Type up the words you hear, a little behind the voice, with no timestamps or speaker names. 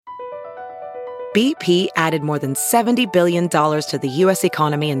BP added more than $70 billion to the U.S.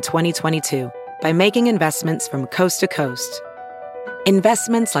 economy in 2022 by making investments from coast to coast.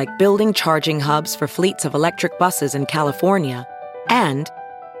 Investments like building charging hubs for fleets of electric buses in California and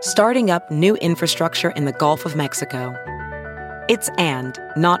starting up new infrastructure in the Gulf of Mexico. It's and,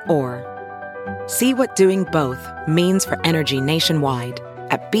 not or. See what doing both means for energy nationwide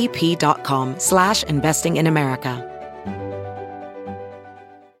at bp.com/investing in America.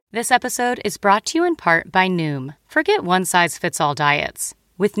 This episode is brought to you in part by Noom. Forget one-size-fits-all diets.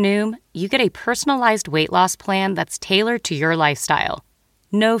 With Noom, you get a personalized weight loss plan that's tailored to your lifestyle.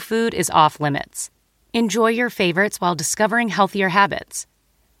 No food is off limits. Enjoy your favorites while discovering healthier habits.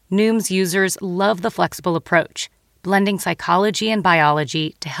 Noom's users love the flexible approach, blending psychology and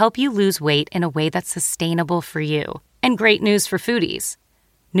biology to help you lose weight in a way that's sustainable for you. And great news for foodies.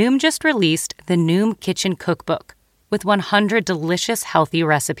 Noom just released the Noom Kitchen Cookbook with 100 delicious, healthy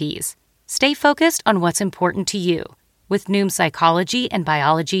recipes. Stay focused on what's important to you with Noom's psychology and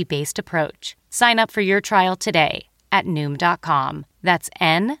biology-based approach. Sign up for your trial today at Noom.com. That's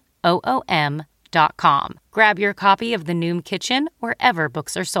NOOM.com. Grab your copy of the Noom Kitchen wherever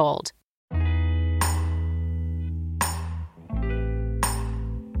books are sold.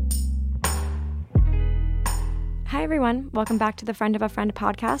 Hi, everyone. Welcome back to the Friend of a Friend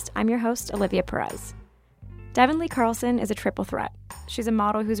podcast. I'm your host, Olivia Perez. Devon Lee Carlson is a triple threat. She's a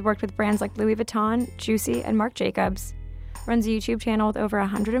model who's worked with brands like Louis Vuitton, Juicy, and Marc Jacobs, runs a YouTube channel with over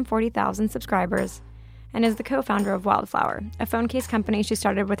 140,000 subscribers, and is the co-founder of Wildflower, a phone case company she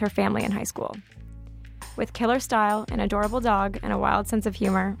started with her family in high school. With killer style, an adorable dog, and a wild sense of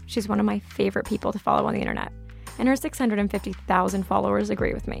humor, she's one of my favorite people to follow on the internet, and her 650,000 followers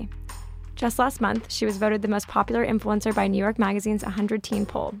agree with me. Just last month, she was voted the most popular influencer by New York Magazine's 100 Teen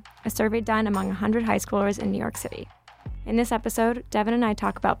poll, a survey done among 100 high schoolers in New York City. In this episode, Devon and I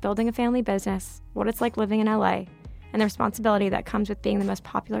talk about building a family business, what it's like living in LA, and the responsibility that comes with being the most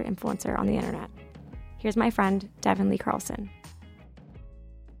popular influencer on the internet. Here's my friend, Devon Lee Carlson.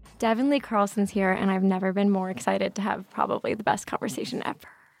 Devon Lee Carlson's here, and I've never been more excited to have probably the best conversation ever.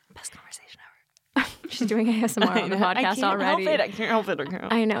 Best conversation ever. She's doing ASMR on the podcast already. I can't help it.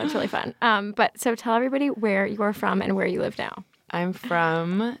 I know, it's really fun. But so tell everybody where you're from and where you live now. I'm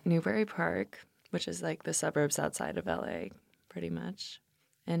from Newbury Park, which is like the suburbs outside of LA, pretty much.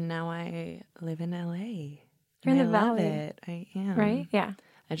 And now I live in LA. You're in the Valley. Valley. It. I am. Right? Yeah.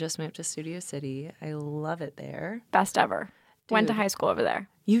 I just moved to Studio City. I love it there. Best ever. Dude. Went to high school over there.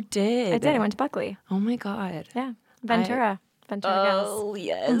 You did? I did. I went to Buckley. Oh, my God. Yeah. Ventura. Ventura Girls. Oh,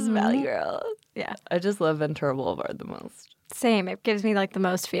 yes. Valley Girl. Yeah. I just love Ventura Boulevard the most. Same. It gives me like the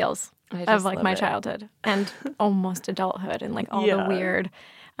most feels of like my childhood and almost adulthood and like all the weird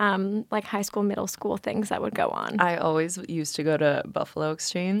like high school, middle school things that would go on. I always used to go to Buffalo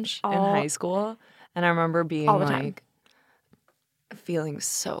Exchange in high school. And I remember being like feeling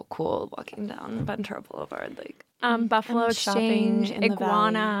so cool walking down Ventura Boulevard, like Buffalo Exchange,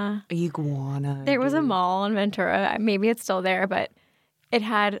 Iguana. Iguana. There was a mall in Ventura. Maybe it's still there, but it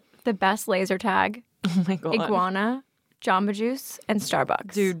had the best laser tag. Oh my God. Iguana, Jamba Juice, and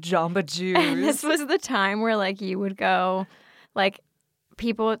Starbucks. Dude, Jamba Juice. And this was the time where like you would go, like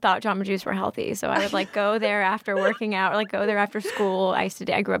people thought Jamba Juice were healthy, so I would like go there after working out, or like go there after school. I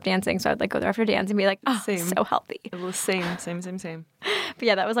grew up dancing, so I'd like go there after dance and be like, oh, so healthy. It was same. But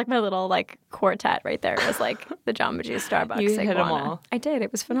yeah, that was like my little like quartet right there. It was like the Jamba Juice, Starbucks, You Iguana. hit them all. I did.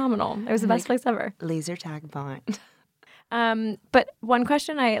 It was phenomenal. It was the best place ever. Laser tag bond. But one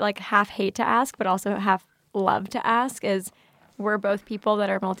question I like half hate to ask, but also half love to ask is, we're both people that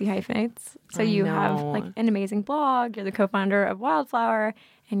are multi-hyphenates. So you have like an amazing blog, you're the co-founder of Wildflower,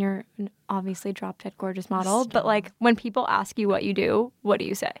 and you're an obviously drop-dead gorgeous model. But like when people ask you what you do, what do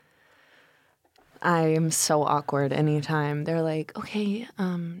you say? I am so awkward anytime. They're like, okay,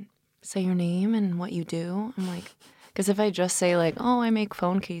 say your name and what you do. I'm like, because if I just say like, oh, I make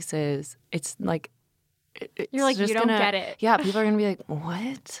phone cases, it's like, You're like, you don't get it. Yeah, people are going to be like,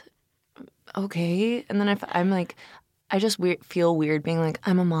 what? Okay. And then if I'm like, I just feel weird being like,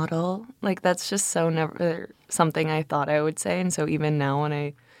 I'm a model. Like, that's just so never something I thought I would say. And so even now when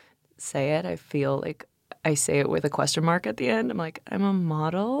I say it, I feel like I say it with a question mark at the end. I'm like, I'm a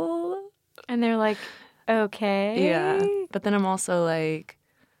model? And they're like, okay. Yeah. But then I'm also like,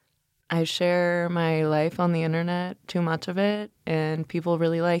 I share my life on the internet, too much of it, and people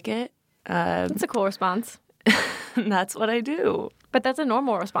really like it. That's a cool response. That's what I do. But that's a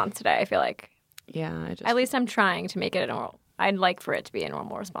normal response today, I feel like. Yeah. At least I'm trying to make it a normal. I'd like for it to be a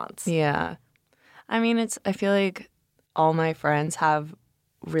normal response. Yeah. I mean, I feel like all my friends have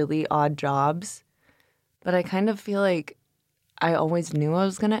really odd jobs, but I kind of feel like I always knew I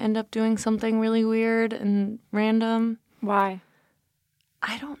was going to end up doing something really weird and random. Why?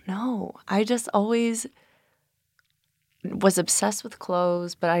 I don't know. I just always was obsessed with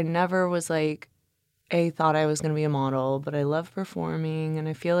clothes, but I never was like, thought I was going to be a model, but I love performing. And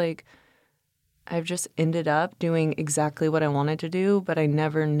I feel like I've just ended up doing exactly what I wanted to do, but I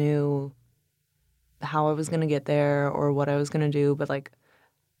never knew how I was going to get there or what I was going to do. But like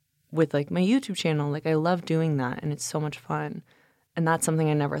with like my YouTube channel, like I love doing that and it's so much fun. And that's something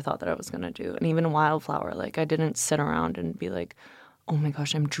I never thought that I was going to do. And even Wildflower, like I didn't sit around and be like, oh my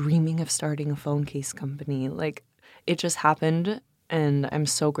gosh, I'm dreaming of starting a phone case company. Like it just happened and I'm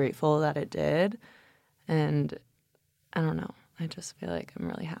so grateful that it did. And I don't know. I just feel like I'm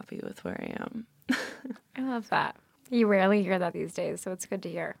really happy with where I am. I love that. You rarely hear that these days, so it's good to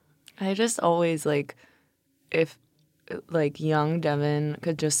hear. I just always like, if like young Devon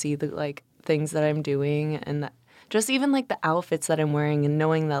could just see the like things that I'm doing and that, just even like the outfits that I'm wearing and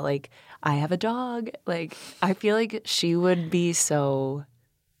knowing that like I have a dog, like I feel like she would be so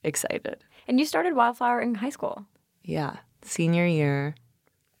excited. And you started Wildflower in high school. Yeah, senior year,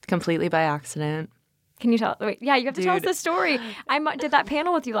 completely by accident. Can you tell? Wait, yeah, you have to tell us the story. I did that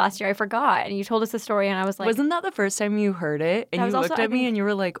panel with you last year. I forgot. And you told us the story and I was like... Wasn't that the first time you heard it? And you looked at me and you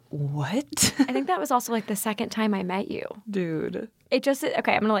were like, what? I think that was also like the second time I met you. Dude. It just...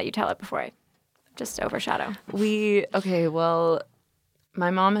 Okay, I'm going to let you tell it before I just overshadow. Well,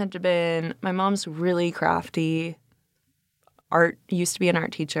 my mom's really crafty. Used to be an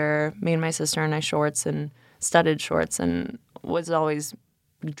art teacher, made my sister and I shorts and studded shorts and was always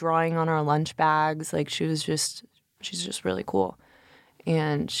drawing on our lunch bags. Like she's just really cool.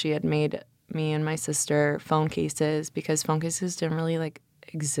 And she had made me and my sister phone cases because phone cases didn't really like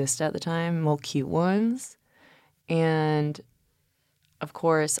exist at the time, well, cute ones. And of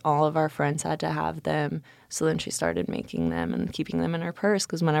course, all of our friends had to have them. So then she started making them and keeping them in her purse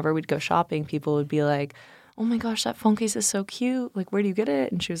because whenever we'd go shopping, people would be like, oh my gosh, that phone case is so cute. Like, where do you get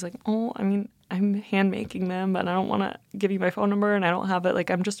it? And she was like, oh, I mean, I'm hand making them, but I don't want to give you my phone number and I don't have it. Like,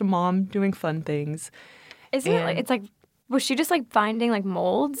 I'm just a mom doing fun things. Isn't it like, it's like, was she just like finding like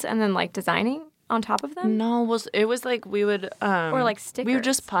molds and then like designing on top of them? No, it was like we would... or like stickers? We would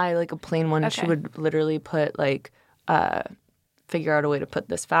just buy like a plain one. Okay. She would literally put like... figure out a way to put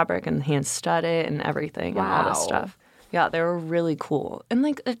this fabric and hand stud it and everything and all this stuff. Yeah, they were really cool. And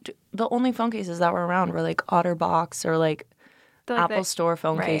like the only phone cases that were around were like OtterBox or like Apple Store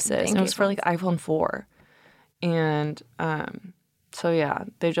phone cases. And it was for like iPhone 4. And so yeah,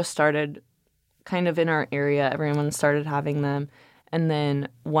 they just started kind of in our area. Everyone started having them. And then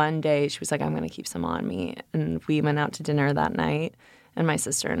one day she was like, I'm going to keep some on me. And we went out to dinner that night. And my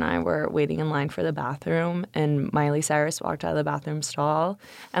sister and I were waiting in line for the bathroom. And Miley Cyrus walked out of the bathroom stall.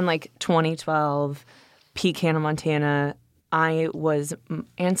 And like 2012, peak Hannah Montana, I was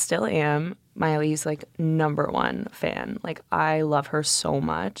and still am Miley's like #1 fan. Like I love her so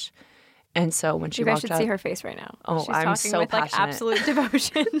much. And so when she walked out, you guys should see her face right now. Oh, she's I'm talking so with passionate. like absolute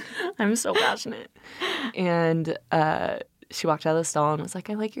devotion. I'm so passionate. And she walked out of the stall and was like,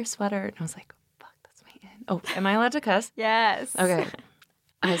 I like your sweater. And I was like, fuck, that's my in. Oh, am I allowed to cuss? Yes. Okay.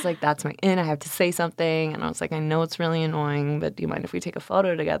 I was like, that's my in. I have to say something. And I was like, I know it's really annoying, but do you mind if we take a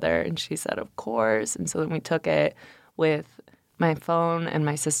photo together? And she said, of course. And so then we took it with my phone, and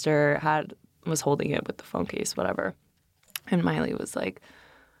my sister was holding it with the phone case, whatever. And Miley was like,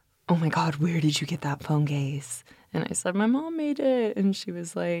 oh my God, where did you get that phone case? And I said, my mom made it. And she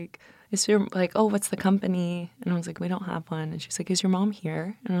was like, oh, what's the company? And I was like, we don't have one. And she's like, is your mom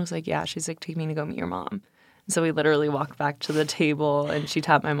here? And I was like, yeah. She's like, take me to go meet your mom. And so we literally walked back to the table and she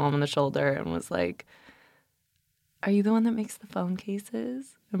tapped my mom on the shoulder and was like, are you the one that makes the phone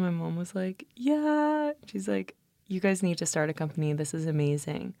cases? And my mom was like, yeah. She's like, you guys need to start a company. This is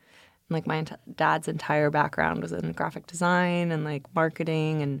amazing. And like my dad's entire background was in graphic design and like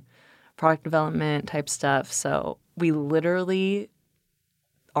marketing and product development type stuff. So we literally,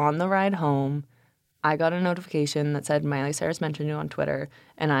 on the ride home, I got a notification that said Miley Cyrus mentioned you on Twitter,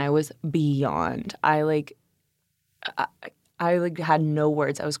 and I was beyond. I had no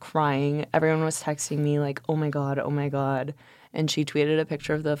words. I was crying. Everyone was texting me like, oh my God, oh my God. And she tweeted a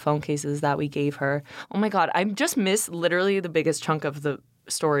picture of the phone cases that we gave her. Oh my God, I just missed literally the biggest chunk of the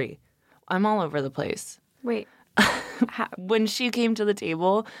story. I'm all over the place. Wait. When she came to the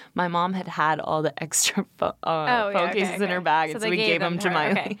table, my mom had all the extra phone cases in her bag, so we gave them to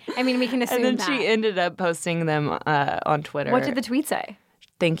Miley. Okay. I mean, we can assume and then she ended up posting them on Twitter. What did the tweet say?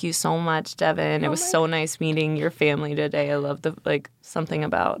 Thank you so much, Devon. It was so nice meeting your family today. I love something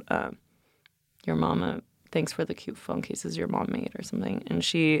about your mama. Thanks for the cute phone cases your mom made or something. And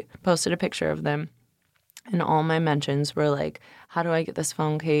she posted a picture of them. And all my mentions were like, how do I get this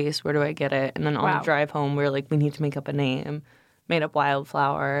phone case? Where do I get it? And then on the drive home, we were like, we need to make up a name. Made up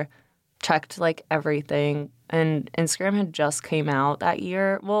Wildflower, checked like everything. And Instagram had just came out that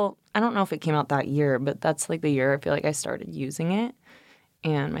year. Well, I don't know if it came out that year, but that's like the year I feel like I started using it.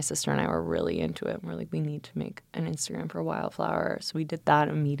 And my sister and I were really into it. We're like, we need to make an Instagram for Wildflower. So we did that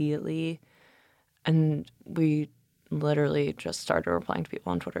immediately. And we literally just started replying to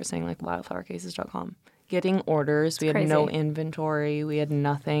people on Twitter saying like wildflowercases.com. Getting orders. We had no inventory. We had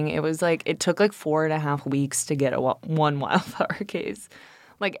nothing. It was like, it took like 4.5 weeks to get one Wildflower case.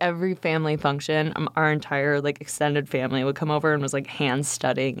 Like every family function, our entire like extended family would come over and was like hand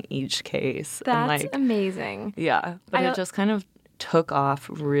studying each case. That's and, like, amazing. Yeah. But it just kind of took off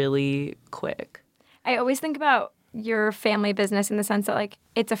really quick. I always think about your family business in the sense that like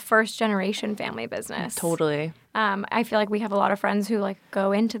it's a first generation family business. Totally. I feel like we have a lot of friends who like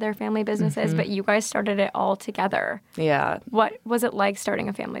go into their family businesses, but you guys started it all together. Yeah. What was it like starting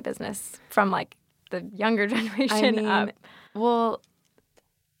a family business from like the younger generation up? Well,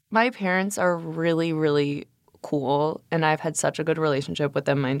 my parents are really, really cool, and I've had such a good relationship with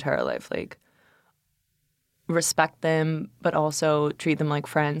them my entire life. Like, respect them, but also treat them like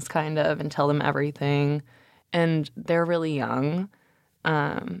friends, kind of, and tell them everything. And they're really young.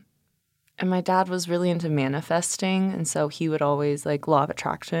 And my dad was really into manifesting, and so he would always, like, law of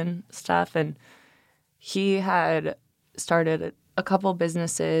attraction stuff. And he had started a couple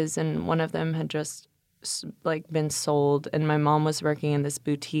businesses, and one of them had just, like, been sold. And my mom was working in this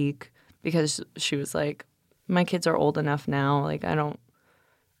boutique because she was like, my kids are old enough now. Like, I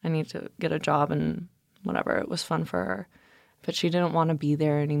need to get a job and whatever. It was fun for her. But she didn't want to be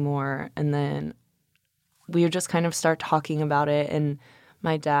there anymore. And then we would just kind of start talking about it. And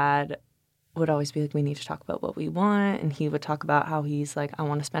my dad would always be like, we need to talk about what we want. And he would talk about how he's like, I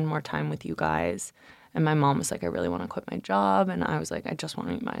want to spend more time with you guys. And my mom was like, I really want to quit my job. And I was like, I just want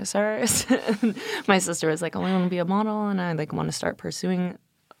to meet my Osiris. And my sister was like, oh, I want to be a model. And I like want to start pursuing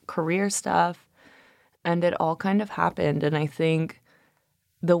career stuff. And it all kind of happened. And I think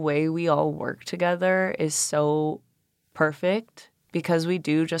the way we all work together is so perfect because we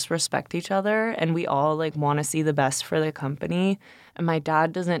do just respect each other and we all like want to see the best for the company. And my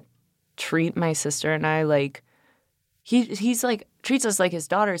dad doesn't treat my sister and I like he's like treats us like his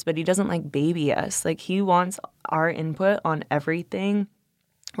daughters, but he doesn't like baby us. Like he wants our input on everything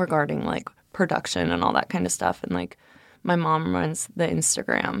regarding like production and all that kind of stuff. And like my mom runs the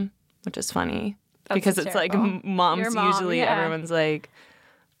Instagram, which is funny. That's because hysterical. It's like moms usually everyone's like,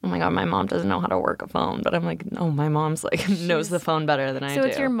 oh my God, my mom doesn't know how to work a phone. But I'm like, no, my mom's like knows the phone better than I do. So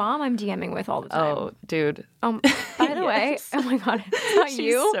it's your mom I'm DMing with all the time. Oh, dude. By the way, oh my God, it's not you.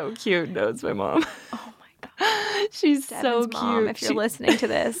 She's so cute. No, it's my mom. Oh my God. She's Devon's so cute. Mom, if you're listening to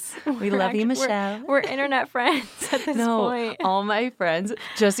this. We love you, Michelle. We're internet friends at this point. All my friends.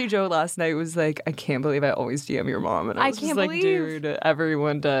 Jesse Joe last night was like, I can't believe I always DM your mom. And I was just like, dude,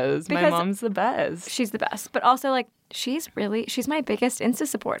 everyone does. Because my mom's the best. She's the best. But also like, she's my biggest Insta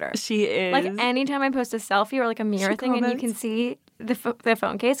supporter. She is. Like anytime I post a selfie or like a mirror thing and you can see the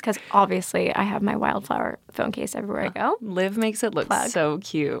phone case, because obviously I have my Wildflower phone case everywhere I go. Liv makes it look so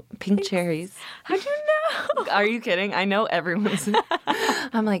cute. Pink cherries. How'd you know? Are you kidding? I know everyone's.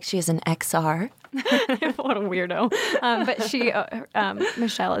 I'm like, she has an XR. What a weirdo. But she,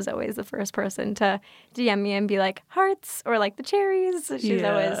 Michelle is always the first person to DM me and be like, hearts or like the cherries. She's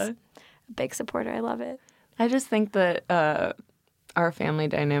always a big supporter. I love it. I just think that our family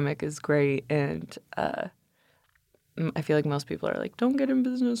dynamic is great, and I feel like most people are like, don't get in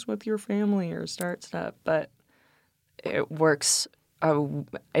business with your family or start stuff, but it works.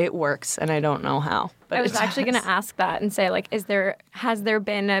 It works, and I don't know how. But I was actually going to ask that and say, like, has there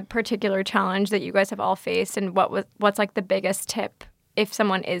been a particular challenge that you guys have all faced, and what's like the biggest tip if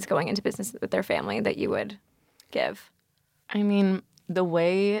someone is going into business with their family that you would give? I mean, the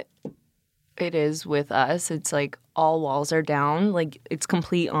way it is with us, it's like all walls are down. Like it's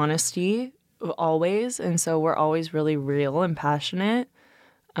complete honesty always, and so we're always really real and passionate.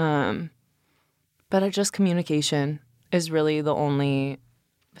 But it's just communication is really the only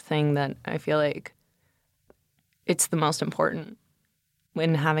thing that I feel like it's the most important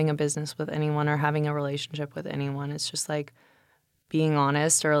when having a business with anyone or having a relationship with anyone. It's just like being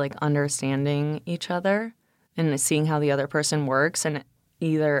honest or like understanding each other and seeing how the other person works and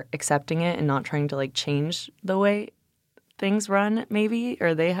either accepting it and not trying to like change the way things run maybe,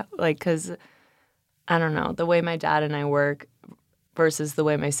 or they like, because I don't know, the way my dad and I work versus the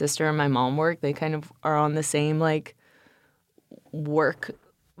way my sister and my mom work, they kind of are on the same like work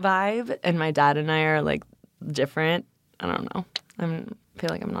vibe, and my dad and I are like different. I don't know. I feel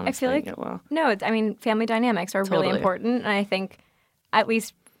like I'm not explaining it well. No, family dynamics are really important. And I think at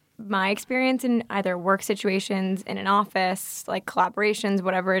least my experience in either work situations, in an office, like collaborations,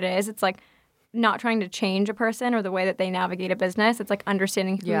 whatever it is, it's like not trying to change a person or the way that they navigate a business. It's like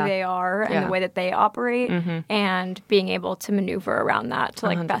understanding who they are and the way that they operate and being able to maneuver around that to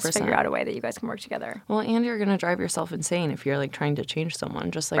like 100%. Best figure out a way that you guys can work together. Well, and you're going to drive yourself insane if you're like trying to change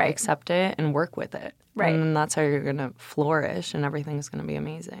someone. Just like accept it and work with it. Right. And that's how you're going to flourish and everything's going to be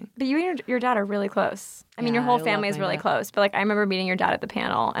amazing. But you and your dad are really close. I mean, your whole family is really close. But like I remember meeting your dad at the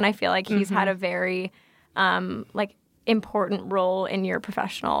panel and I feel like he's had a very important role in your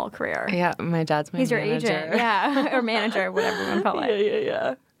professional career. Yeah, my dad's my manager. He's your agent, yeah, or manager, whatever you want to call it.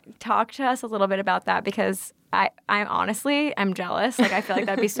 Yeah. Talk to us a little bit about that because I'm jealous. Like I feel like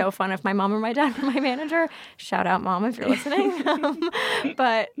that'd be so fun if my mom or my dad were my manager. Shout out, Mom, if you're listening.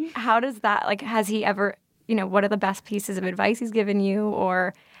 But how does that, like, has he ever, what are the best pieces of advice he's given you,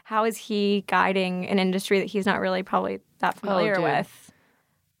 or how is he guiding an industry that he's not really probably that familiar with?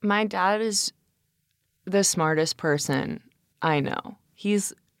 My dad is the smartest person I know.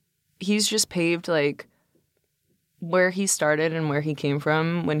 He's just paved like where he started and where he came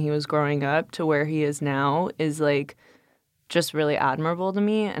from when he was growing up to where he is now is like just really admirable to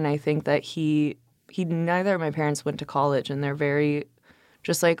me. And I think that he neither of my parents went to college and they're very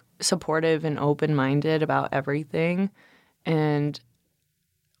just like supportive and open-minded about everything. And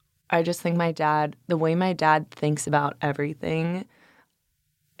I just think the way my dad thinks about everything,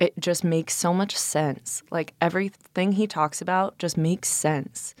 it just makes so much sense. Like, everything he talks about just makes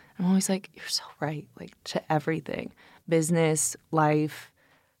sense. I'm always like, you're so right, like, to everything. Business, life,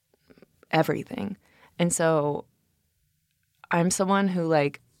 everything. And so I'm someone who,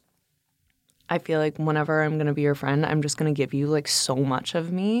 like, I feel like whenever I'm going to be your friend, I'm just going to give you, like, so much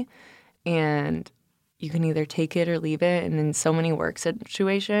of me. And you can either take it or leave it. And in so many work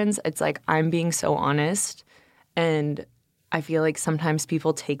situations, it's like I'm being so honest, and I feel like sometimes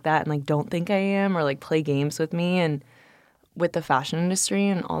people take that and like don't think I am or like play games with me. And with the fashion industry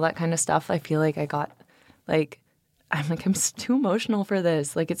and all that kind of stuff, I feel like I got like I'm too emotional for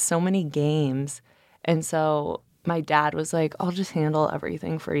this. Like it's so many games. And so my dad was like, I'll just handle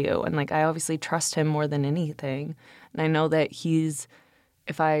everything for you. And like I obviously trust him more than anything. And I know that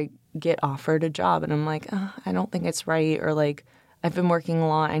if I get offered a job and I'm like, I don't think it's right, or like I've been working a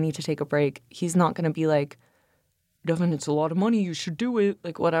lot, I need to take a break, he's not going to be like, Devon, it's a lot of money, you should do it,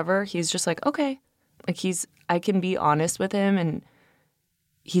 like whatever. He's just like, okay. Like I can be honest with him and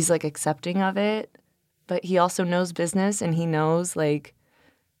he's like accepting of it, but he also knows business and he knows like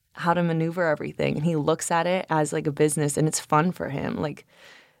how to maneuver everything, and he looks at it as like a business and it's fun for him. Like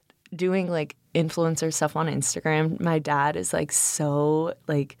doing like influencer stuff on Instagram, my dad is like so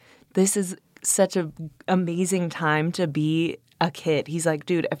like, this is such an amazing time to be a kid. He's like,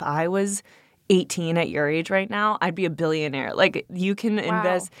 dude, if I was 18 at your age right now, I'd be a billionaire. Like you can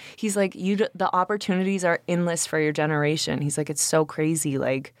invest. He's like, the opportunities are endless for your generation. He's like, it's so crazy.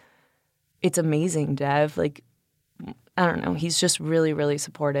 Like it's amazing, Dev. Like, I don't know. He's just really, really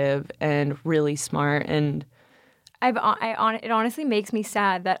supportive and really smart. And it honestly makes me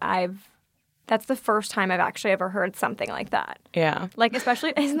sad that that's the first time I've actually ever heard something like that. Yeah. Like,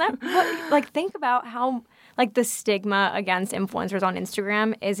 especially, isn't that, like, think about how, like, the stigma against influencers on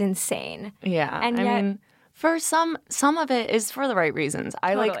Instagram is insane. Yeah. And I yet, mean, for some of it is for the right reasons.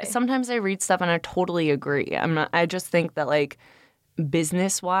 Totally. Sometimes I read stuff and I totally agree. I just think that, like,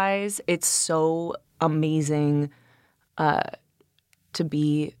 business-wise, it's so amazing to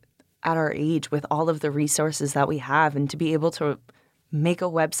be at our age with all of the resources that we have, and to be able to make a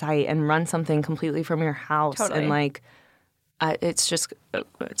website and run something completely from your house. Totally. And like it's just a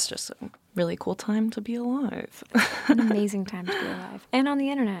really cool time to be alive. An amazing time to be alive, and on the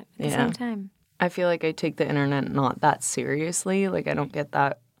internet at the same time. I feel like I take the internet not that seriously. Like I don't get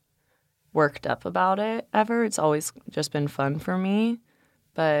that worked up about it ever. It's always just been fun for me,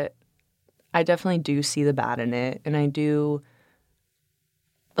 but I definitely do see the bad in it. And I do,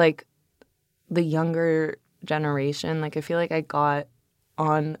 like, the younger generation, like, I feel like I got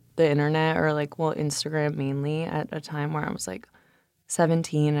on the internet, or, like, well, Instagram mainly, at a time where I was, like,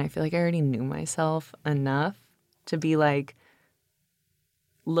 17. And I feel like I already knew myself enough to be, like,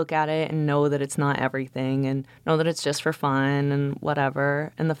 look at it and know that it's not everything, and know that it's just for fun and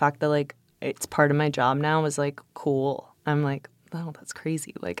whatever. And the fact that, like, it's part of my job now is, like, cool. I'm like, oh, that's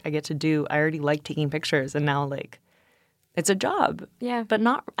crazy. Like, I already like taking pictures, and now, like, it's a job. Yeah. But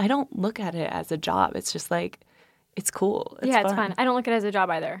I don't look at it as a job. It's just, like, it's cool. It's fun. I don't look at it as a job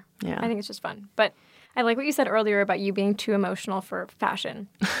either. Yeah. I think it's just fun. But I like what you said earlier about you being too emotional for fashion.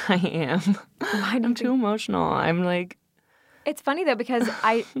 I am. I'm too emotional. I'm, like, It's funny, though, because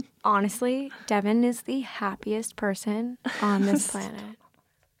honestly, Devon is the happiest person on this planet.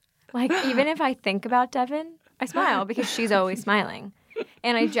 Like, even if I think about Devon, I smile because she's always smiling.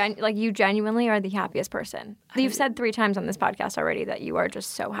 And you genuinely are the happiest person. You've said 3 times on this podcast already that you are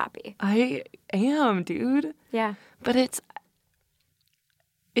just so happy. I am, dude. Yeah. But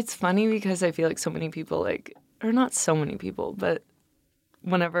it's funny because I feel like so many people, like, or not so many people, but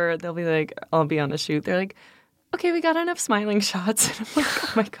whenever they'll be like, I'll be on a shoot, they're like, okay, we got enough smiling shots. And I'm like,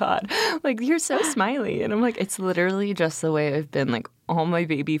 oh my God, like, you're so smiley. And I'm like, it's literally just the way I've been. Like, all my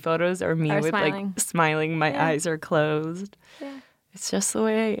baby photos are me with smiling. Like smiling. My eyes are closed. Yeah. It's just the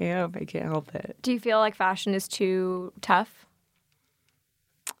way I am. I can't help it. Do you feel like fashion is too tough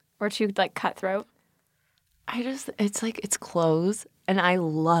or too, like, cutthroat? It's like, it's clothes. And I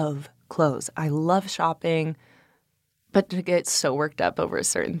love clothes. I love shopping. But to get so worked up over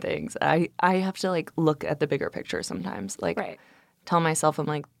certain things, I have to, like, look at the bigger picture sometimes. Like, tell myself, I'm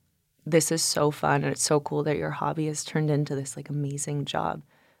like, this is so fun and it's so cool that your hobby has turned into this, like, amazing job.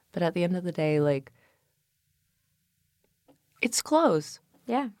 But at the end of the day, like, it's clothes.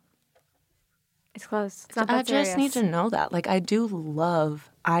 Yeah. It's clothes. It's not that serious. I just need to know that. Like, I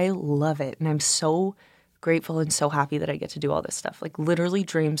love it. And I'm so grateful and so happy that I get to do all this stuff. Like, literally,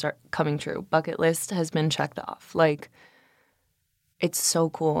 dreams are coming true. Bucket list has been checked off. Like, it's so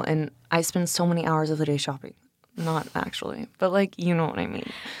cool. And I spend so many hours of the day shopping. Not actually, but, like, you know what I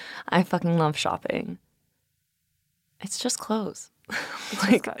mean. I fucking love shopping. It's just clothes.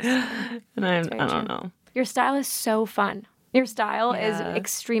 Like, just clothes. And I don't know. Your style is so fun. Your style is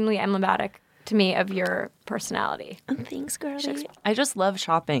extremely emblematic to me of your personality. Thanks, girlie. I just love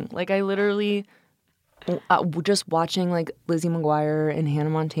shopping. Like, I literally just watching, like, Lizzie McGuire and Hannah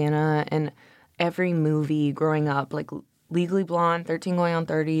Montana and every movie growing up, like Legally Blonde, 13 Going on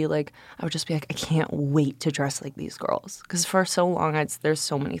 30, like, I would just be like, I can't wait to dress like these girls. Because for so long, there's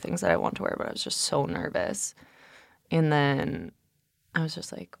so many things that I want to wear, but I was just so nervous. And then I was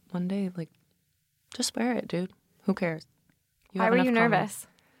just like, one day, like, just wear it, dude. Who cares? Why were you nervous?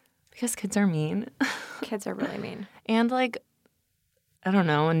 Because kids are mean. Kids are really mean. And, like, I don't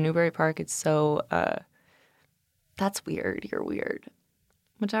know, in Newbury Park, it's so, that's weird. You're weird.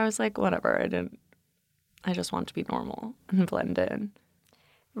 Which I was like, whatever. I just want to be normal and blend in.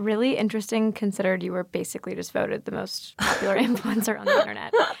 Really interesting, considered you were basically just voted the most popular influencer on the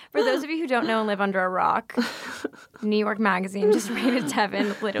internet. For those of you who don't know and live under a rock, New York Magazine just rated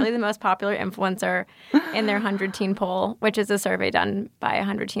Devon literally the most popular influencer in their 100-teen poll, which is a survey done by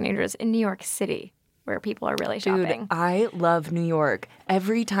 100 teenagers in New York City, where people are really shopping. Dude, I love New York.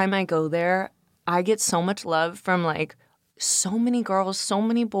 Every time I go there, I get so much love from, like, so many girls, so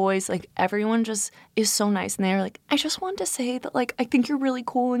many boys. Like, everyone just is so nice. And they're like, I just want to say that, like, I think you're really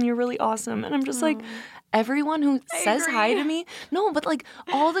cool and you're really awesome. And I'm just like, everyone who says hi to me. No, but, like,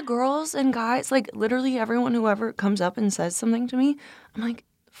 all the girls and guys, like, literally everyone who ever comes up and says something to me, I'm like,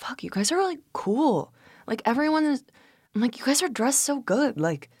 fuck, you guys are really cool. Like, everyone is, I'm like, you guys are dressed so good.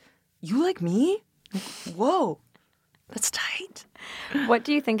 Like, you like me? Like, whoa, that's tight. What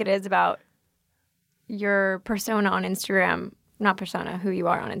do you think it is about your persona on Instagram, not persona, who you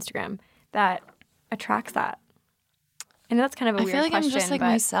are on Instagram, that attracts that? I know that's kind of a weird question. I feel like I'm just like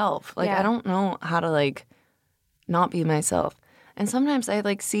myself. Like, I don't know how to, like, not be myself. And sometimes I,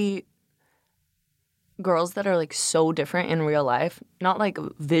 like, see girls that are, like, so different in real life, not, like,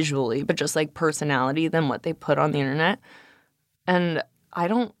 visually, but just, like, personality than what they put on the internet. And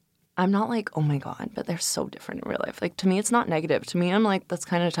I'm not like, oh my God, but they're so different in real life. Like, to me, it's not negative. To me, I'm like, that's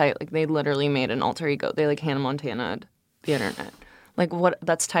kind of tight. Like, they literally made an alter ego. They, like, Hannah Montana the internet. Like, what?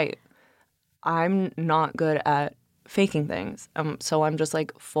 That's tight. I'm not good at faking things. So I'm just,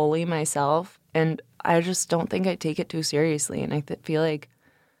 like, fully myself. And I just don't think I take it too seriously. And I feel like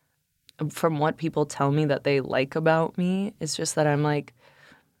from what people tell me that they like about me, it's just that I'm, like,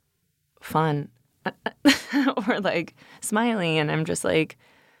 fun or, like, smiley. And I'm just, like,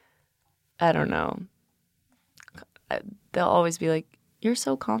 I don't know. They'll always be like, you're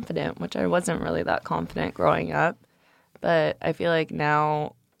so confident, which I wasn't really that confident growing up. But I feel like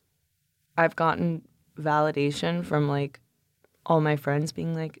now I've gotten validation from, like, all my friends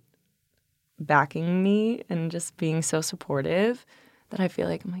being, like, backing me and just being so supportive that I feel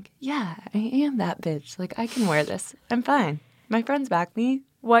like I'm like, yeah, I am that bitch. Like, I can wear this. I'm fine. My friends back me.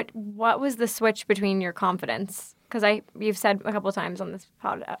 What was the switch between your confidence? Because you've said a couple of times on this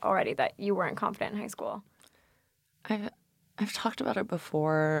pod already that you weren't confident in high school. I've talked about it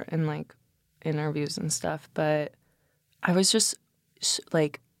before in, like, interviews and stuff, but I was just,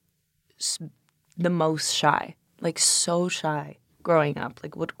 like, the most shy. Like, so shy. growing up,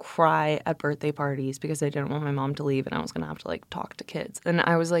 like would cry at birthday parties because I didn't want my mom to leave and I was going to have to like talk to kids. And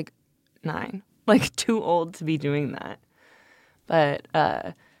I was like 9, like too old to be doing that. But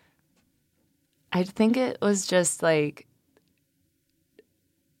I think it was just like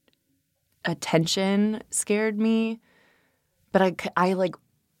attention scared me. But I like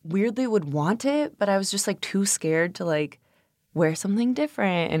weirdly would want it, but I was just like too scared to like wear something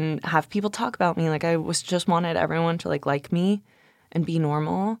different and have people talk about me. Like I was just wanted everyone to like me and be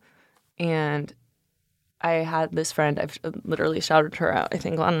normal. And I had this friend, I've literally shouted her out, I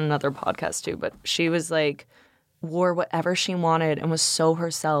think on another podcast too, but she was like, wore whatever she wanted and was so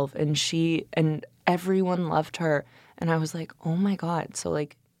herself, and everyone loved her. And I was like, oh my God, so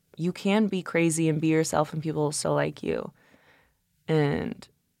like you can be crazy and be yourself and people will still like you. And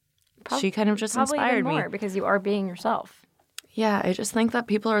she kind of just inspired even more me. because you are being yourself. Yeah, I just think that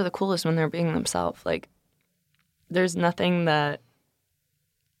people are the coolest when they're being themselves. Like, there's nothing that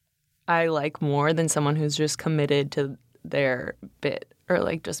I like more than someone who's just committed to their bit or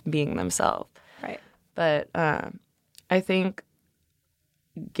like just being themselves. Right. But I think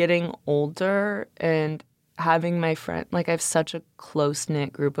getting older and having my friend, like I have such a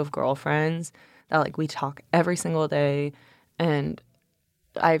close-knit group of girlfriends that like we talk every single day, and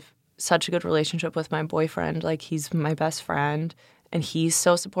I've such a good relationship with my boyfriend. Like he's my best friend and he's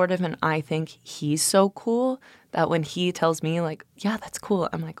so supportive, and I think he's so cool that when he tells me like, yeah, that's cool,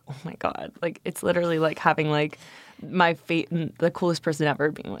 I'm like, oh my God. Like it's literally like having like my the coolest person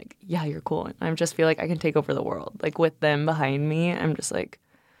ever being like, yeah, you're cool. And I just feel like I can take over the world. Like with them behind me, I'm just like,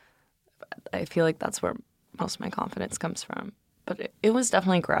 I feel like that's where most of my confidence comes from. But it was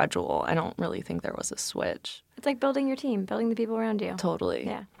definitely gradual. I don't really think there was a switch. It's like building your team, building the people around you. Totally.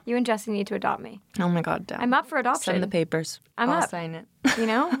 Yeah. You and Jesse need to adopt me. Oh my God, Dad. I'm up for adoption. Send the papers. I'll up. sign it. You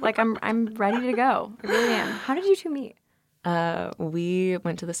know? Like I'm ready to go. I really am. How did you two meet? We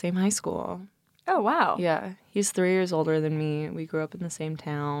went to the same high school. Oh, wow. Yeah. He's 3 years older than me. We grew up in the same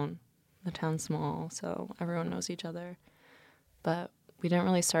town. The town's small, so everyone knows each other. But we didn't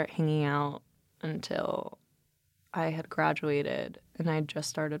really start hanging out until I had graduated and I had just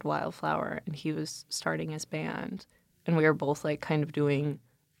started Wildflower and he was starting his band. And we were both like kind of doing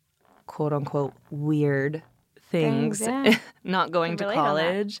quote unquote weird things, yeah. not going to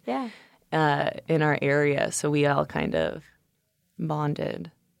college in our area. So we all kind of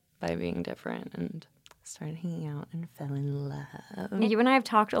bonded by being different and started hanging out and fell in love. You and I have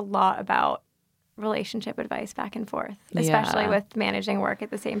talked a lot about relationship advice back and forth, especially with managing work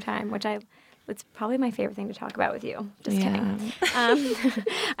at the same time, which it's probably my favorite thing to talk about with you. Just kidding.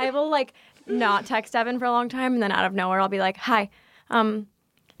 I will like not text Devon for a long time, and then out of nowhere I'll be like, "Hi,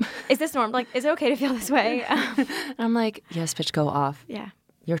 is this normal? Like, is it okay to feel this way?" I'm like, "Yes, bitch, go off." Yeah.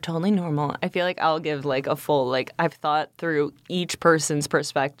 You're totally normal. I feel like I'll give like a full, like I've thought through each person's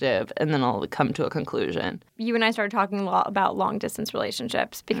perspective and then I'll come to a conclusion. You and I started talking a lot about long distance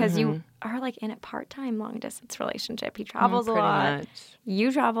relationships because you are like in a part-time long distance relationship. He travels a lot. Much.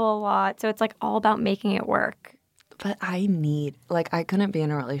 You travel a lot. So it's like all about making it work. But I couldn't be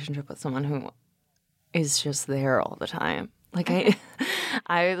in a relationship with someone who is just there all the time. Like the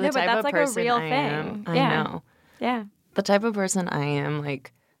type of person a real I am. thing. I know. Yeah. The type of person I am,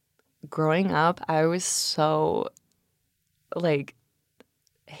 like, growing up, I was so, like,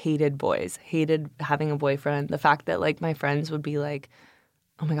 hated boys, hated having a boyfriend. The fact that, like, my friends would be like,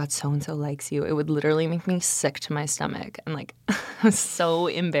 oh, my God, so-and-so likes you. It would literally make me sick to my stomach. And, like, I was so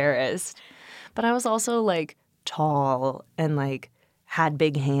embarrassed. But I was also, like, tall and, like, had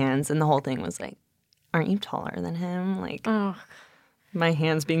big hands. And the whole thing was like, aren't you taller than him? Like, my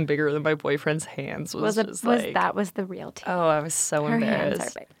hands being bigger than my boyfriend's hands was that was the real tea. Oh, I was so embarrassed. Her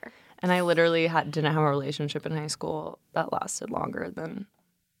hands are bigger. And I literally didn't have a relationship in high school that lasted longer than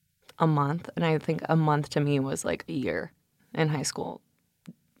a month. And I think a month to me was like a year in high school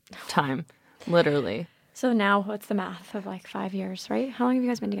time, literally. So now what's the math of like 5 years, right? How long have you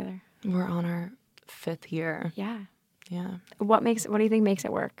guys been together? We're on our 5th year. Yeah. Yeah. What do you think makes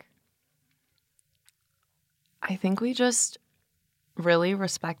it work? I think we just really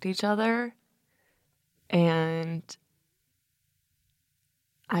respect each other, and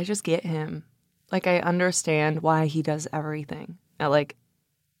I just get him. Like, I understand why he does everything.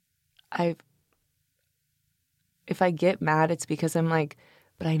 If I get mad, it's because I'm like,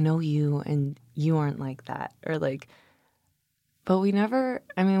 but I know you and you aren't like that. Or like, but we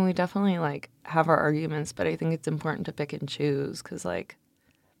definitely like have our arguments, but I think it's important to pick and choose because like,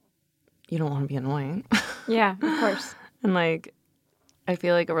 you don't want to be annoying. Yeah, of course. And like, I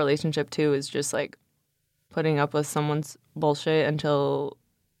feel like a relationship too is just like putting up with someone's bullshit until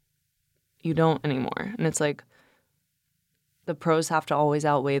you don't anymore. And it's like, the pros have to always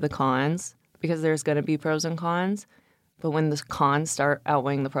outweigh the cons because there's going to be pros and cons. But when the cons start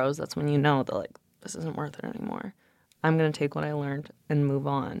outweighing the pros, that's when you know that, like, this isn't worth it anymore. I'm going to take what I learned and move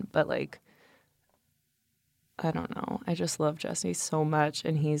on. But, like, I don't know. I just love Jesse so much.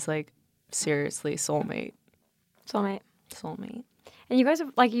 And he's, like, seriously, soulmate. Soulmate. And you guys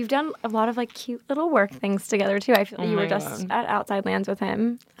have, like, you've done a lot of, like, cute little work things together, too. I feel like you were just at Outside Lands with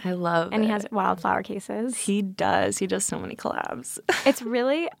him. I love it. And he has Wildflower cases. He does. He does so many collabs.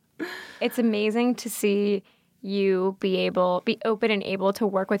 It's amazing to see you be open and able to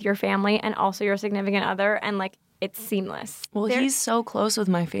work with your family and also your significant other, and, like, it's seamless. Well, he's so close with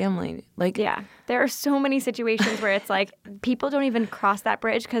my family. Like, yeah, there are so many situations where it's like people don't even cross that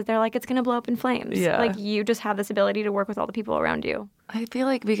bridge because they're like, it's going to blow up in flames. Yeah. Like, you just have this ability to work with all the people around you. I feel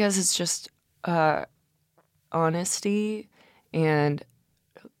like because it's just honesty, and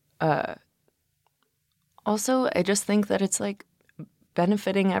also I just think that it's, like,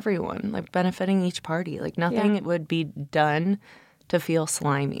 benefiting everyone, like, benefiting each party. Like, nothing would be done to feel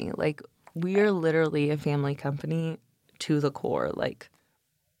slimy. Like, we are literally a family company to the core. Like,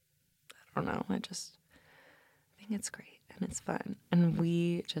 I don't know. I think it's great and it's fun. And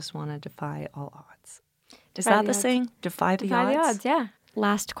we just want to defy all odds. Is that the saying? Defy the odds? Defy the odds, yeah.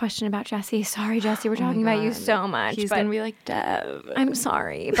 Last question about Jesse. Sorry, Jesse, we're talking about you so much. He's going to be like, Dev. I'm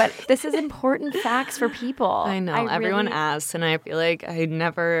sorry, but this is important facts for people. I know. Everyone asks, and I feel like I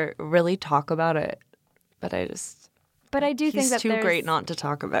never really talk about it. But I do think that he's too great not to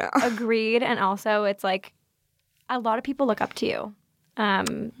talk about. Agreed. And also, it's like a lot of people look up to you,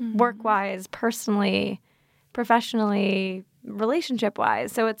 work-wise, personally, professionally,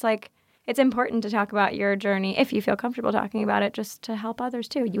 relationship-wise. So it's like, it's important to talk about your journey, if you feel comfortable talking about it, just to help others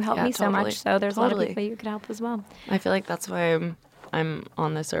too. You help me so much, so there's a lot of people you could help as well. I feel like that's why I'm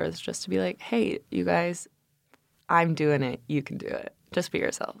on this earth, just to be like, hey, you guys, I'm doing it. You can do it. Just be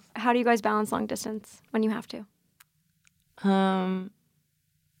yourself. How do you guys balance long distance when you have to?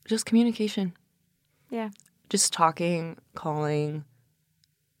 Just communication. Yeah. Just talking, calling.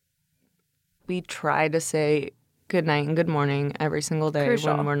 We try to say good night and good morning every single day.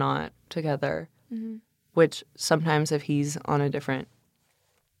 Crucial. When we're not together. Mm-hmm. Which sometimes if he's on a different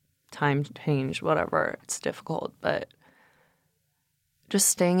time change, whatever, it's difficult. But just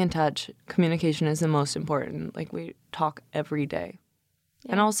staying in touch. Communication is the most important. Like, we talk every day.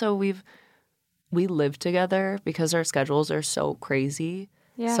 Yeah. And also we live together because our schedules are so crazy.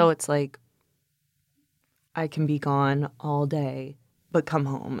 Yeah. So it's like I can be gone all day, but come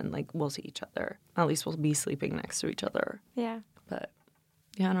home and, like, we'll see each other. At least we'll be sleeping next to each other. Yeah. But,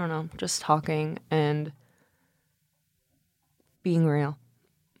 yeah, I don't know. Just talking and being real.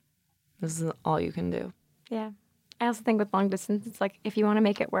 This is all you can do. Yeah. I also think with long distance, it's like if you want to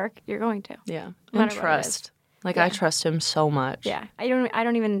make it work, you're going to. Yeah. No and trust. Like, yeah. I trust him so much. Yeah. You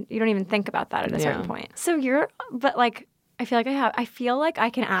don't even think about that at a certain point. So I feel like I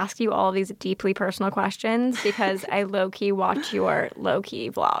can ask you all of these deeply personal questions because I low-key watch your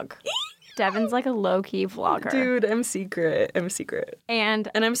low-key vlog. Devon's like a low-key vlogger. Dude, I'm secret. And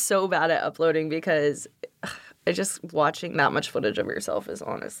I'm so bad at uploading because watching that much footage of yourself is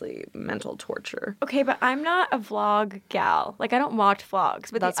honestly mental torture. Okay, but I'm not a vlog gal. Like, I don't watch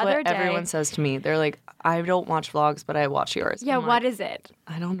vlogs. But that's what everyone says to me. They're like, I don't watch vlogs, but I watch yours. Yeah, what is it?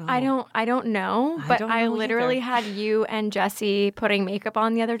 I don't know. I don't know. But I literally had you and Jesse putting makeup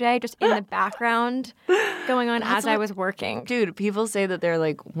on the other day, just in the background, going on as I was working. Dude, people say that they're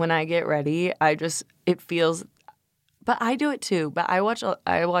like, when I get ready, it feels. But I do it too. But I watch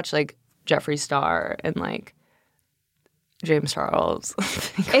like Jeffree Star and like James Charles.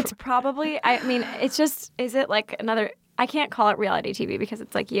 It's probably, it's just, is it like another, I can't call it reality TV because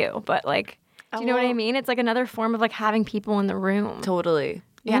it's like you, but like, do you know what I mean? It's like another form of like having people in the room. Totally.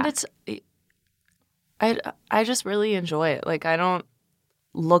 Yeah. And I just really enjoy it. Like, I don't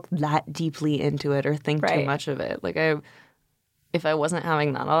look that deeply into it or think too much of it. Like, if I wasn't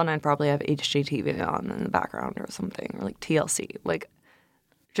having that on, I'd probably have HGTV on in the background or something, or like TLC. Like,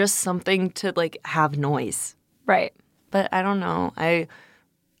 just something to like have noise. Right. But I don't know.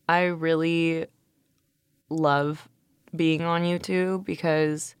 I really love being on YouTube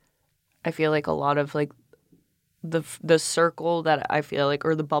because I feel like a lot of like the circle that I feel like,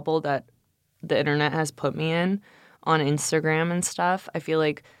 or the bubble that the internet has put me in on Instagram and stuff, I feel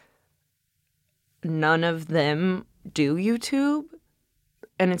like none of them do YouTube.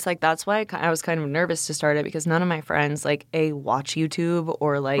 And it's like, that's why I was kind of nervous to start it, because none of my friends like watch YouTube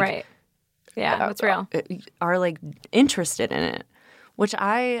or like right. Yeah, that's real. Are like interested in it, which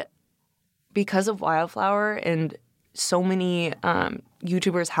because of Wildflower and so many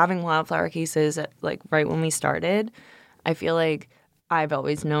YouTubers having Wildflower cases like right when we started, I feel like I've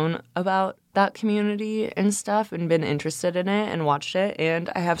always known about that community and stuff and been interested in it and watched it. And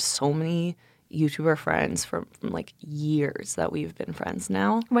I have so many YouTuber friends from like years that we've been friends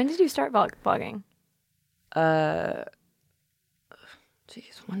now. When did you start vlogging?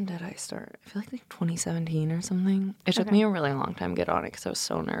 Jeez, when did I start? I feel like 2017 or something. It took me a really long time to get on it because I was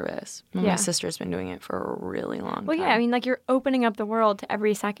so nervous. My sister's been doing it for a really long time. Well, yeah, I mean, like, you're opening up the world to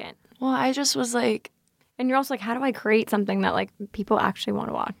every second. Well, I just was like... And you're also like, how do I create something that, like, people actually want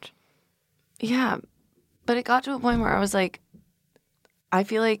to watch? Yeah, but it got to a point where I was like, I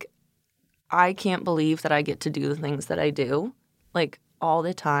feel like I can't believe that I get to do the things that I do, like, all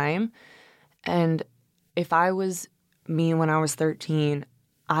the time. And if I was me when I was 13,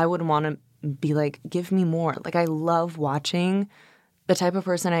 I would want to be like, give me more. Like, I love watching the type of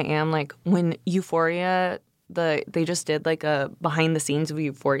person I am. Like, when Euphoria, they just did like a behind the scenes of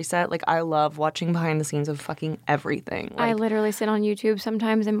Euphoria set. Like, I love watching behind the scenes of fucking everything. Like, I literally sit on YouTube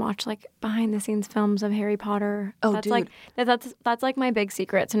sometimes and watch like behind the scenes films of Harry Potter. Oh, that's dude. like that's like my big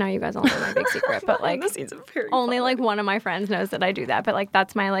secret. So now you guys all know my big secret. But like behind the scenes of Harry only Potter. like one of my friends knows that I do that. But like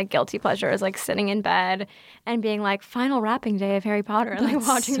that's my like guilty pleasure is like sitting in bed and being like final wrapping day of Harry Potter and like That's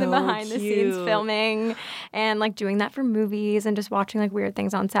watching the so behind the scenes cute. filming and like doing that for movies and just watching like weird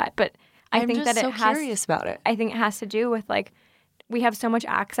things on set. But I think just that so it has curious about it. I think it has to do with like we have so much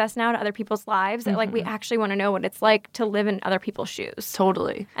access now to other people's lives that like we actually want to know what it's like to live in other people's shoes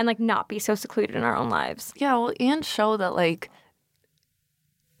Totally. and like not be so secluded in our own lives. Yeah, well, and show that like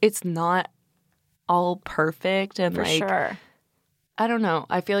it's not all perfect and For like sure. I don't know.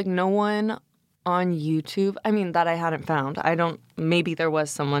 I feel like no one on YouTube, I mean, that I hadn't found. Maybe there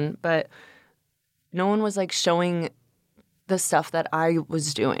was someone, but no one was like showing the stuff that I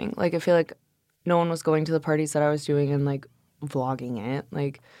was doing. Like, I feel like no one was going to the parties that I was doing and like vlogging it.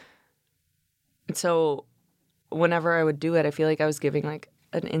 Like, so whenever I would do it, I feel like I was giving like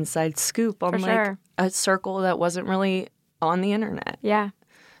an inside scoop on For like sure. a circle that wasn't really on the internet. Yeah.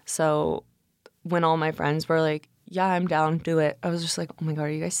 So when all my friends were like, yeah, I'm down, do it, I was just like, oh my God, are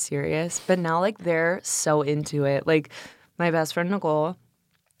you guys serious? But now like they're so into it. Like my best friend Nicole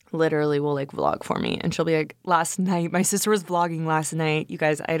literally will like vlog for me and she'll be like, last night, my sister was vlogging last night. You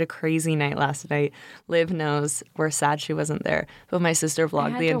guys, I had a crazy night last night. Liv knows we're sad she wasn't there. But my sister I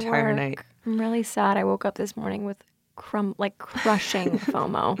vlogged had the to entire work. night. I'm really sad. I woke up this morning with crushing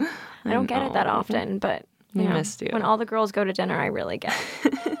FOMO. I don't get it that often, but you know, missed you. when all the girls go to dinner, I really get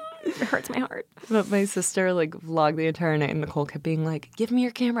it. It hurts my heart. But my sister like vlogged the entire night and Nicole kept being like, give me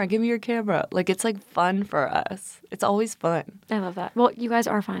your camera, give me your camera. Like, it's like fun for us. It's always fun. I love that. Well, you guys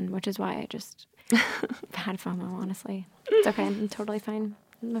are fun, which is why I just had FOMO, honestly. It's okay. I'm totally fine.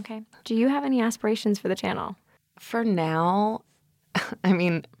 I'm okay. Do you have any aspirations for the channel? For now, I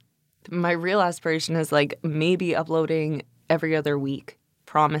mean, my real aspiration is like maybe uploading every other week,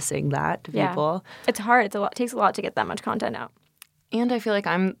 promising that to people. It's hard. It takes a lot to get that much content out. And I feel like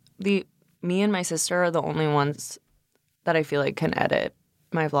me and my sister are the only ones that I feel like can edit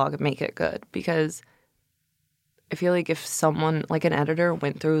my vlog and make it good, because I feel like if someone, like an editor,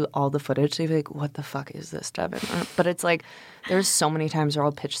 went through all the footage, they'd be like, what the fuck is this, Devon? But it's like, there's so many times where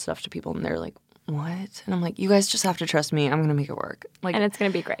I'll pitch stuff to people and they're like, what? And I'm like, you guys just have to trust me. I'm going to make it work. Like, And it's going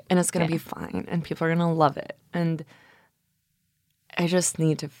to be great. and it's going to be fine. And people are going to love it. And I just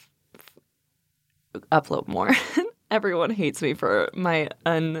need to upload more. Everyone hates me for my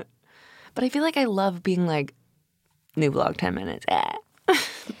But I feel like I love being like, new vlog 10 minutes.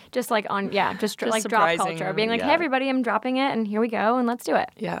 Just like just like drop surprising culture. them, Being like, yeah. hey, everybody, I'm dropping it and here we go and let's do it.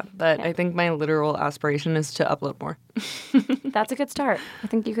 Yeah, but I think my literal aspiration is to upload more. That's a good start. I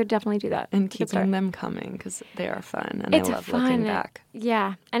think you could definitely do that. And It's a good start. keeping them coming because they are fun and It's I love fun. looking back.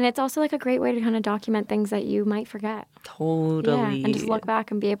 Yeah. And it's also like a great way to kind of document things that you might forget. Totally. Yeah. And just look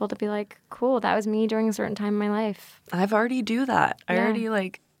back and be able to be like, cool, that was me during a certain time in my life. I've already do that. I Yeah.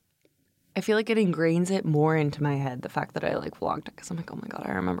 already I feel like it ingrains it more into my head, the fact that I like vlogged it, because I'm like, oh my God,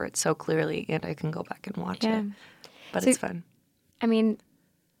 I remember it so clearly and I can go back and watch Yeah. it. But So- it's fun. I mean,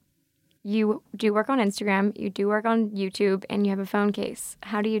 you do work on Instagram, you do work on YouTube, and you have a phone case.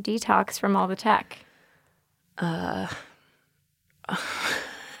 How do you detox from all the tech? I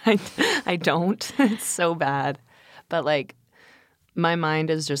don't. It's so bad. But like my mind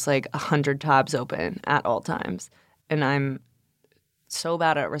is just like 100 tabs open at all times. And I'm so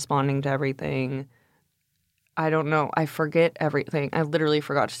bad at responding to everything. I don't know. I forget everything. I literally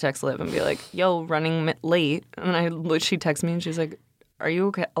forgot to text Liv and be like, yo, running late. And she texted me and she's like, are you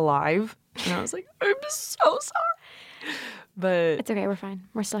okay, alive? And I was like, I'm so sorry. But It's okay, we're fine.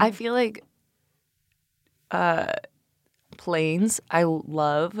 We're still I here. feel like planes, I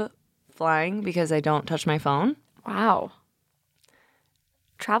love flying because I don't touch my phone. Wow.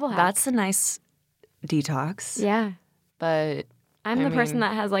 Travel hack. That's a nice detox. Yeah. But I'm the person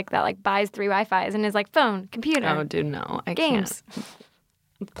that has like that, like buys 3 Wi-Fis and is like phone, computer. Oh, dude, no. I games. can't.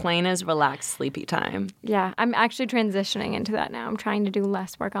 Plain as relaxed, sleepy time. Yeah, I'm actually transitioning into that now. I'm trying to do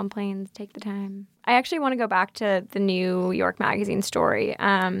less work on planes, take the time. I actually want to go back to the New York Magazine story,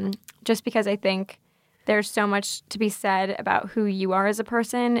 just because I think there's so much to be said about who you are as a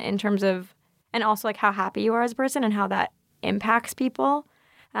person in terms of, and also like how happy you are as a person and how that impacts people,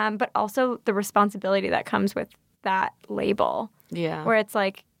 but also the responsibility that comes with that label. Yeah. Where it's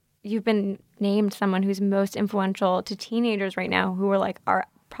like you've been named someone who's most influential to teenagers right now who are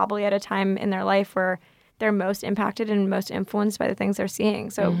probably at a time in their life where they're most impacted and most influenced by the things they're seeing.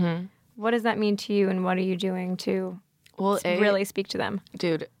 So what does that mean to you, and what are you doing to really speak to them?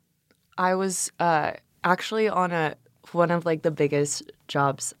 Dude, I was actually on one of like the biggest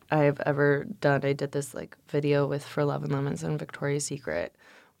jobs I've ever done. I did this like video with For Love and Lemons and Victoria's Secret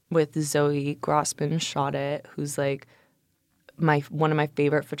with Zoe Grossman shot it, who's like one of my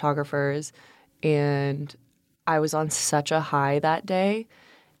favorite photographers, and I was on such a high that day,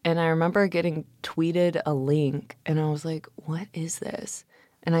 and I remember getting tweeted a link, and I was like, what is this?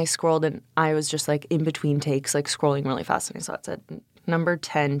 And I scrolled, and I was just like in between takes, like scrolling really fast, and I saw it said number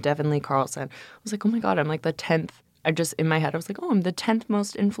 10, Devon Lee Carlson. I was like, oh my God, I'm like the 10th. In my head, I was like, oh, I'm the 10th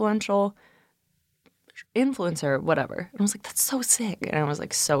most influential influencer, whatever. And I was like, that's so sick. And I was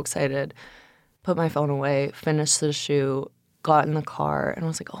like so excited. Put my phone away, finished the shoot, got in the car, and I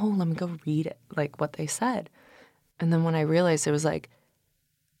was like, oh, let me go read it, like what they said. And then when I realized it was like,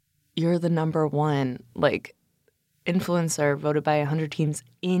 you're the number one like influencer voted by 100 teams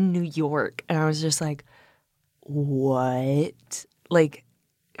in New York. And I was just like, what? Like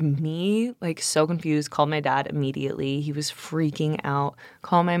me, like so confused, called my dad immediately. He was freaking out.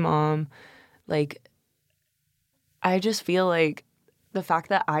 Called my mom. Like, I just feel like the fact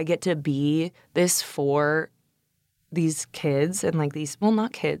that I get to be this for these kids and like these, well,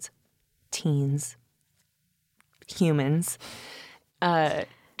 not kids, teens, humans,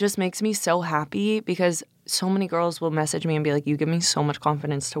 just makes me so happy, because so many girls will message me and be like, you give me so much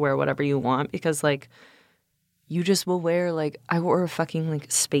confidence to wear whatever you want, because like you just will wear, like, I wore a fucking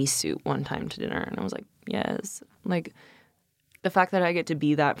like spacesuit one time to dinner, and I was like, yes. Like, the fact that I get to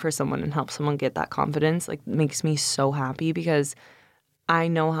be that for someone and help someone get that confidence like makes me so happy, because I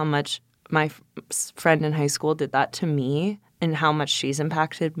know how much my friend in high school did that to me and how much she's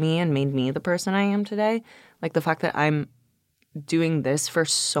impacted me and made me the person I am today. Like, the fact that I'm doing this for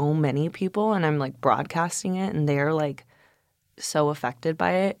so many people and I'm like broadcasting it and they're like so affected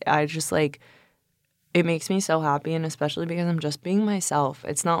by it. I just like, it makes me so happy, and especially because I'm just being myself.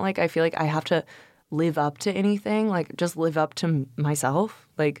 It's not like I feel like I have to live up to anything, like just live up to myself.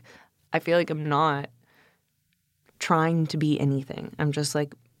 Like, I feel like I'm not trying to be anything. I'm just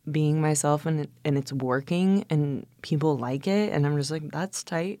like being myself, and it's working and people like it, and I'm just like, that's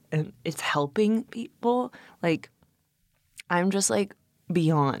tight, and it's helping people. Like, I'm just like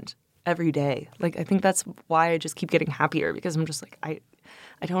beyond every day. Like, I think that's why I just keep getting happier, because I'm just like, I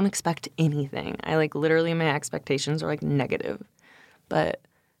don't expect anything. I like literally, my expectations are like negative. But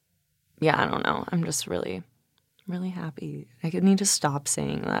yeah, I don't know. I'm just really, really happy. I need to stop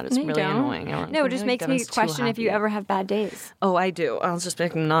saying that. It's really annoying. No, it just makes me question if you ever have bad days. Oh, I do. I was just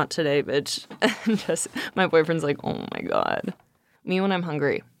like, not today, bitch. Just my boyfriend's like, oh my God. Me when I'm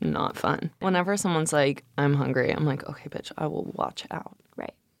hungry, not fun. Whenever someone's like, I'm hungry, I'm like, okay, bitch, I will watch out.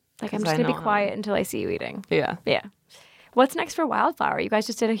 Right. Like, I'm just going to be quiet until I see you eating. Yeah. Yeah. What's next for Wildflower? You guys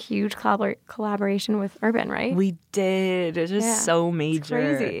just did a huge collaboration with Urban, right? We did. It's just so major.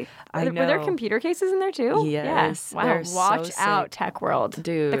 It's crazy. I know. Were there computer cases in there too? Yes. Yeah. Wow. Watch out, tech world.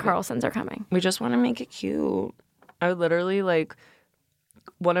 Dude. The Carlsons are coming. We just want to make it cute. I literally, like,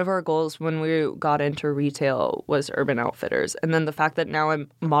 one of our goals when we got into retail was Urban Outfitters. And then the fact that now I'm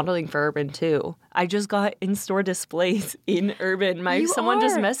modeling for Urban too. I just got in-store displays in Urban. Someone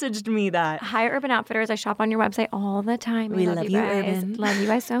just messaged me that. Hi, Urban Outfitters. I shop on your website all the time. We love you, guys. Urban. Love you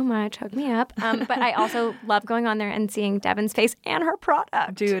guys so much. Hook me up. But I also love going on there and seeing Devon's face and her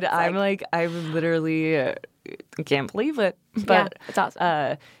product. Dude, I literally can't believe it. But yeah, it's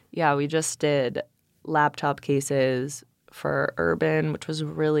awesome. Yeah, we just did laptop cases for Urban, which was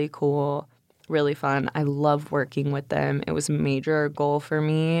really cool, really fun. I love working with them. It was a major goal for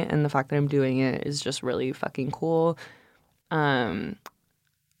me, and the fact that I'm doing it is just really fucking cool. I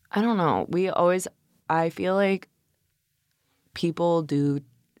don't know. I feel like people do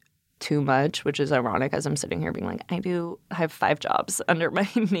too much, which is ironic as I'm sitting here being like, I have 5 jobs under my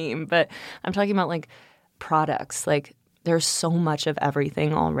name, but I'm talking about like products. Like, there's so much of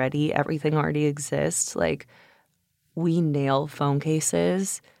everything already. Everything already exists. Like, we nail phone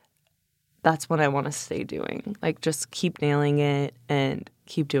cases, that's what I want to stay doing. Like, just keep nailing it and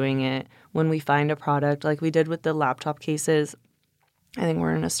keep doing it. When we find a product, like we did with the laptop cases, I think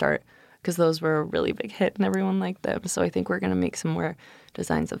we're going to start, because those were a really big hit and everyone liked them. So I think we're going to make some more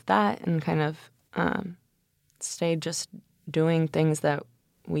designs of that and kind of stay just doing things that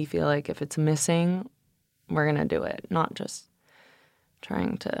we feel like if it's missing, we're going to do it. Not just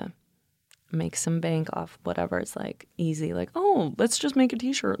trying to make some bank off whatever is like easy. Like, oh, let's just make a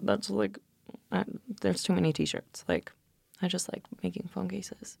t-shirt. That's like, there's too many t-shirts. Like, I just like making phone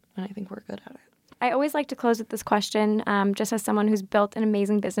cases and I think we're good at it. I always like to close with this question, just as someone who's built an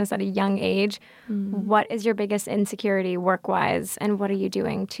amazing business at a young age. What is your biggest insecurity work-wise, and what are you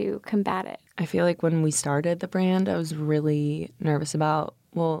doing to combat it? I feel like when we started the brand, I was really nervous about,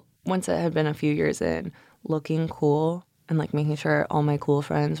 well, once it had been a few years in, looking cool and like making sure all my cool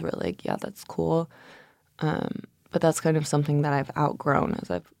friends were like, yeah, that's cool. But that's kind of something that I've outgrown as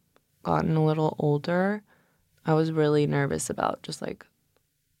I've gotten a little older. I was really nervous about just like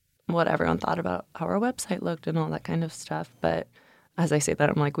what everyone thought about how our website looked and all that kind of stuff. But as I say that,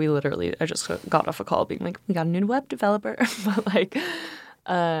 I'm like, I just got off a call being like, we got a new web developer. But like,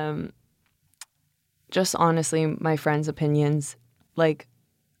 just honestly, my friends' opinions, like,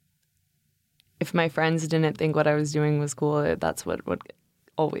 if my friends didn't think what I was doing was cool, that's what would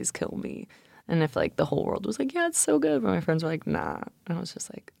always kill me. And if like the whole world was like, yeah, it's so good, but my friends were like, nah. And I was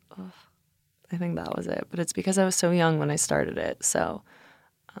just like, oh, I think that was it. But it's because I was so young when I started it. So,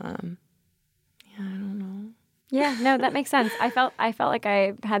 yeah, I don't know. Yeah, no, that makes sense. I felt like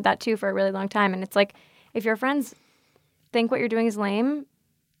I had that too for a really long time. And it's like, if your friends think what you're doing is lame,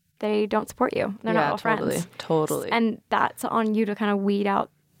 they don't support you. They're not all friends. Totally. And that's on you to kind of weed out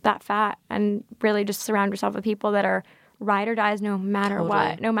that fat and really just surround yourself with people that are ride or dies no matter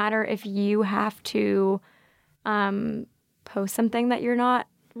what. No matter if you have to post something that you're not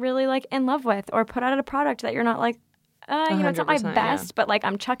really like in love with, or put out a product that you're not like, it's not my best, but like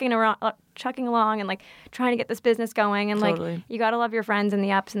I'm chucking along and like trying to get this business going. And like, you got to love your friends and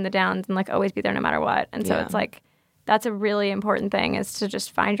the ups and the downs and like always be there no matter what. And so it's like, that's a really important thing, is to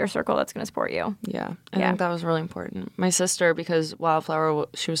just find your circle that's going to support you. Yeah, I think that was really important. My sister, because Wildflower,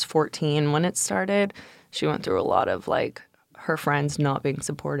 she was 14 when it started, she went through a lot of like her friends not being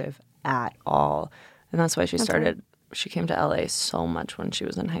supportive at all. And that's why she came to LA so much when she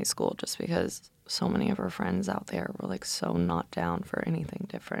was in high school, just because so many of her friends out there were like so not down for anything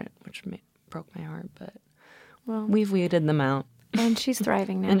different, which broke my heart. But we've weeded them out. And she's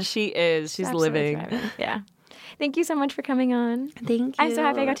thriving now. And she is. She's living. Thriving. Yeah. Thank you so much for coming on. Thank you. I'm so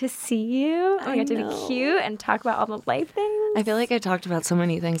happy I got to see you. I got to be cute and talk about all the life things. I feel like I talked about so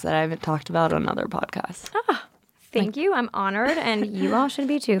many things that I haven't talked about on other podcasts. Oh, thank you. I'm honored, and you all should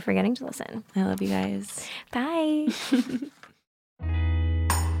be too for getting to listen. I love you guys. Bye.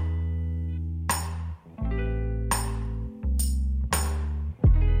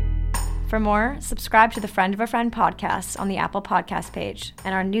 For more, subscribe to the Friend of a Friend podcast on the Apple Podcast page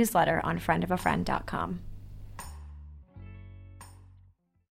and our newsletter on friendofafriend.com.